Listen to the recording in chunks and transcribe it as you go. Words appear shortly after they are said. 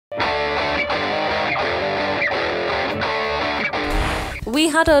We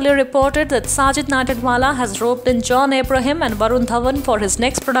had earlier reported that Sajid Nadiadwala has roped in John Abraham and Varun Dhawan for his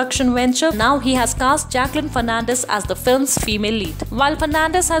next production venture. Now he has cast Jacqueline Fernandez as the film's female lead. While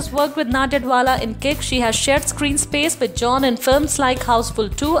Fernandez has worked with Nadiadwala in Kick, she has shared screen space with John in films like Houseful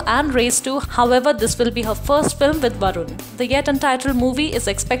 2 and Race 2. However, this will be her first film with Varun. The yet untitled movie is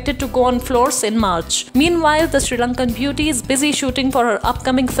expected to go on floors in March. Meanwhile, the Sri Lankan beauty is busy shooting for her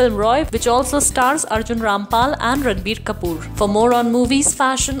upcoming film Roy, which also stars Arjun Rampal and Ranbir Kapoor. For more on movies,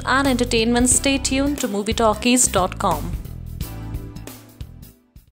 fashion and entertainment, stay tuned to MovieTalkies.com.